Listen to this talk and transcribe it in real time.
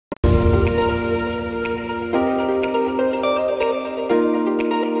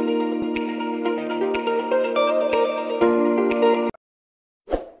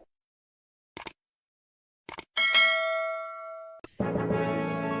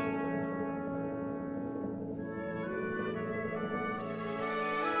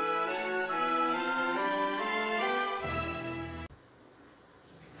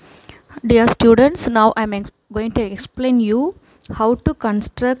Dear students, now I am going to explain you how to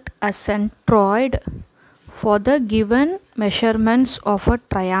construct a centroid for the given measurements of a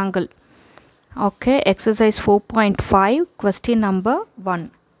triangle. Okay, exercise 4.5, question number 1.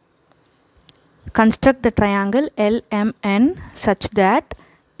 Construct the triangle LMN such that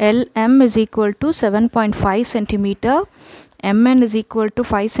LM is equal to 7.5 centimeter, MN is equal to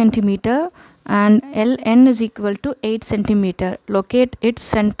 5 centimeter, and LN is equal to 8 centimeter. Locate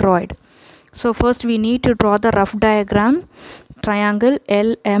its centroid. So first we need to draw the rough diagram triangle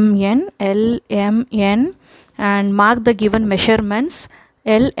LMN and mark the given measurements.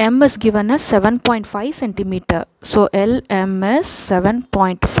 LM is given as 7.5 centimeter. So LM is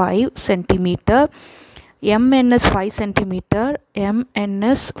 7.5 centimeter. MN is 5 centimeter. MN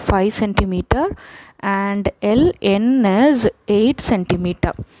is 5 centimeter. And LN is 8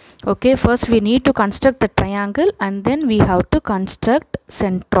 centimeter. Okay, first we need to construct the triangle and then we have to construct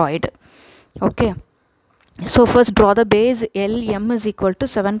centroid. Okay, so first draw the base. LM is equal to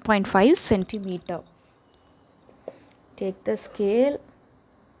 7.5 centimeter. Take the scale.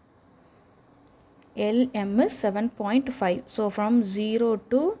 LM is 7.5. So from 0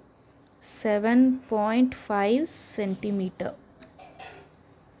 to 7.5 centimeter.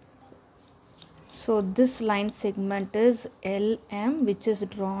 So this line segment is LM, which is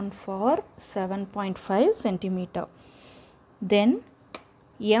drawn for 7.5 centimeter. Then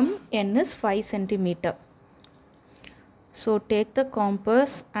MN is 5 centimeter. So take the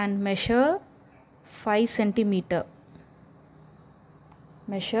compass and measure 5 centimeter.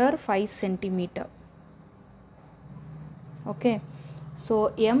 Measure 5 centimeter. Okay.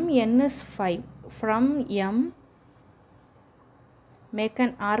 So MN is 5. From M, make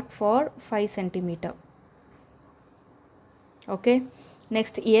an arc for 5 centimeter. Okay.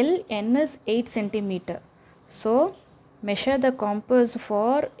 Next LN is 8 centimeter. So measure the compass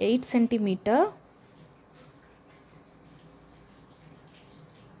for 8 centimeter.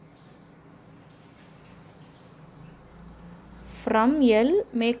 From L,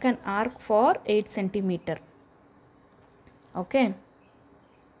 make an arc for 8 centimeter. Okay.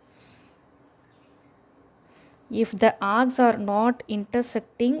 If the arcs are not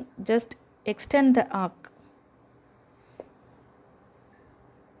intersecting, just extend the arc.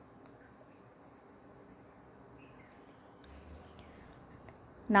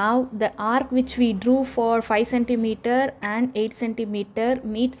 Now the arc which we drew for 5 centimeter and 8 centimeter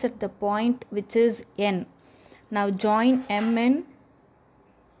meets at the point which is N. Now join MN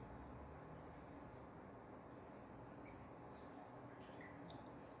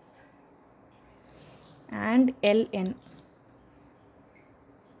and LN.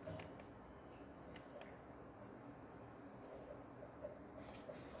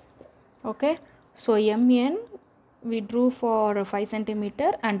 Okay, so MN we drew for 5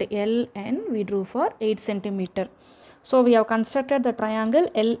 centimeter and LN we drew for 8 centimeter. So we have constructed the triangle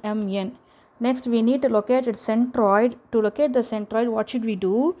LMN. Next we need to locate its centroid. To locate the centroid, what should we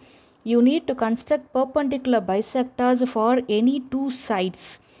do? You need to construct perpendicular bisectors for any two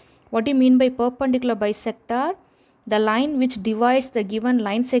sides. What do you mean by perpendicular bisector? The line which divides the given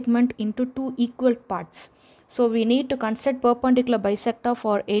line segment into two equal parts. So we need to construct perpendicular bisector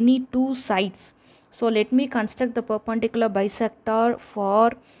for any two sides. So let me construct the perpendicular bisector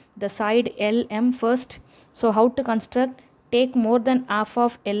for the side LM first. So how to construct? Take more than half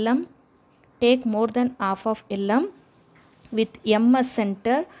of LM. Take more than half of LM. With M as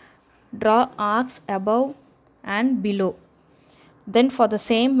center, draw arcs above and below. Then for the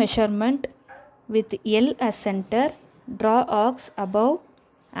same measurement, with L as center, draw arcs above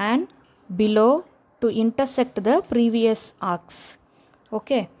and below to intersect the previous arcs.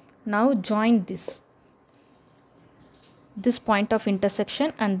 Okay, now join this point of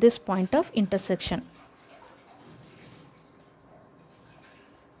intersection and this point of intersection.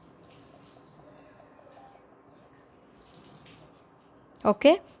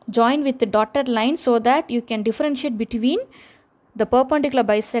 Okay, join with the dotted line so that you can differentiate between the perpendicular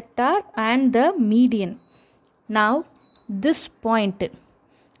bisector and the median. Now this point,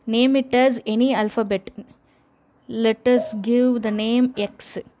 name it as any alphabet. Let us give the name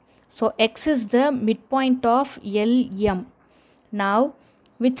X. So X is the midpoint of LM. Now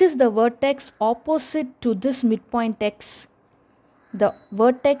which is the vertex opposite to this midpoint X? The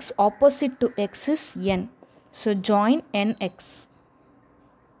vertex opposite to X is N. So join NX.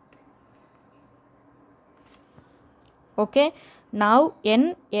 Okay, now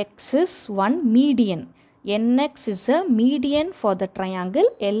NX is one median. NX is a median for the triangle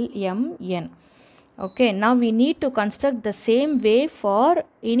LMN. Okay, now we need to construct the same way for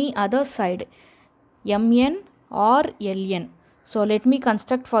any other side, MN or LN. So let me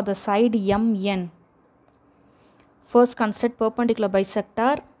construct for the side MN. First construct perpendicular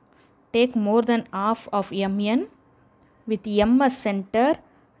bisector. Take more than half of MN. With M as center,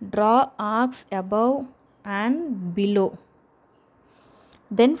 draw arcs above and below.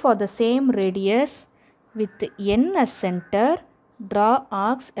 Then for the same radius, with N as center, draw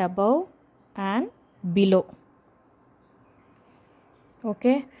arcs above and below.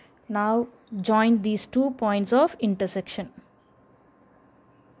 Okay, now join these 2 points of intersection.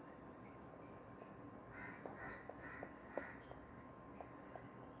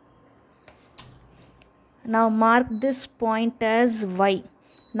 Now mark this point as Y.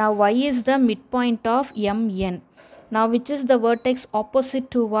 Now Y is the midpoint of MN. Now which is the vertex opposite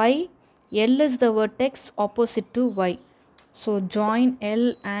to Y? L is the vertex opposite to Y. So join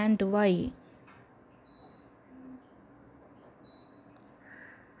L and Y.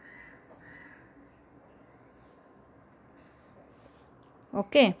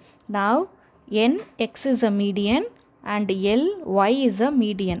 Okay, now NX is a median and LY is a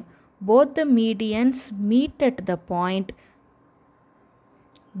median. Both the medians meet at the point.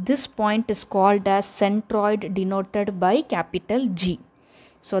 This point is called as centroid, denoted by capital G.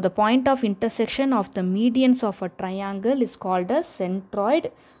 So the point of intersection of the medians of a triangle is called as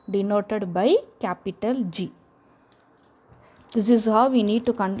centroid, denoted by capital G. This is how we need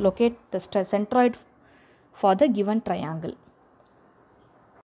to locate the centroid for the given triangle.